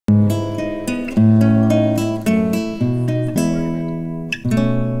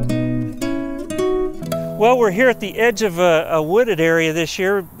Well, we're here at the edge of a wooded area this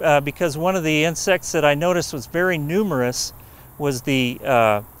year because one of the insects that I noticed was very numerous was the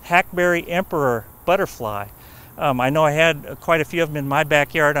Hackberry emperor butterfly. I know I had quite a few of them in my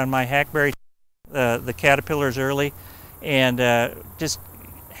backyard on my hackberry, the caterpillars early, and just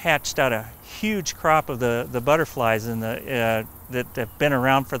hatched out a huge crop of the butterflies that have been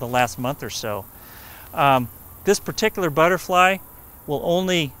around for the last month or so. This particular butterfly will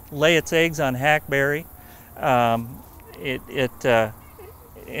only lay its eggs on hackberry. It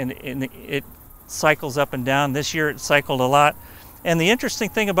cycles up and down. This year it cycled a lot. And the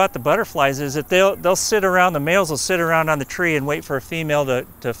interesting thing about the butterflies is that they'll sit around, the males will sit around on the tree and wait for a female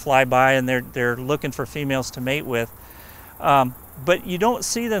to fly by, and they're looking for females to mate with. But you don't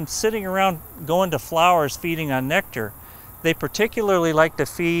see them sitting around going to flowers feeding on nectar. They particularly like to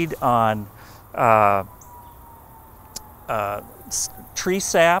feed on tree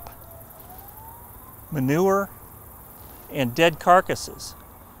sap, manure, and dead carcasses.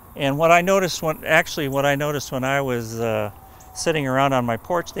 And what I noticed when I was sitting around on my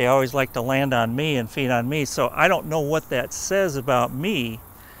porch, they always like to land on me and feed on me. So I don't know what that says about me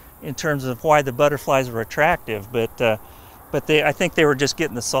in terms of why the butterflies were attractive, but I think they were just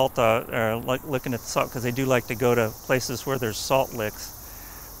getting the salt, looking at the salt, because they do like to go to places where there's salt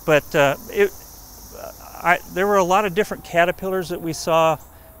licks. But there were a lot of different caterpillars that we saw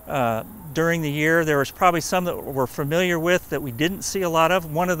during the year. There was probably some that we're familiar with that we didn't see a lot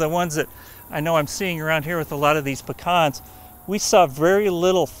of. One of the ones that I know I'm seeing around here with a lot of these pecans, we saw very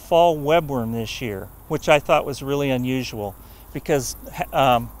little fall webworm this year, which I thought was really unusual, because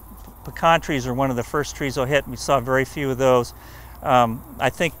pecan trees are one of the first trees I'll hit, and we saw very few of those. I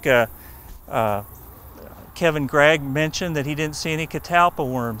think Kevin Gregg mentioned that he didn't see any catalpa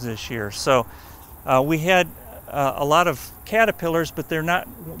worms this year. So we had a lot of caterpillars, but they're not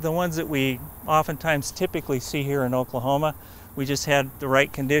the ones that we oftentimes typically see here in Oklahoma. We just had the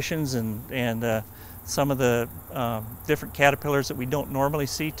right conditions, and some of the different caterpillars that we don't normally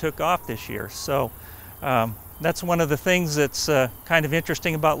see took off this year. So that's one of the things that's kind of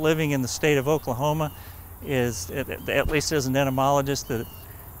interesting about living in the state of Oklahoma, is at least as an entomologist, that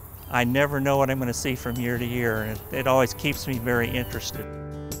I never know what I'm going to see from year to year, and it always keeps me very interested.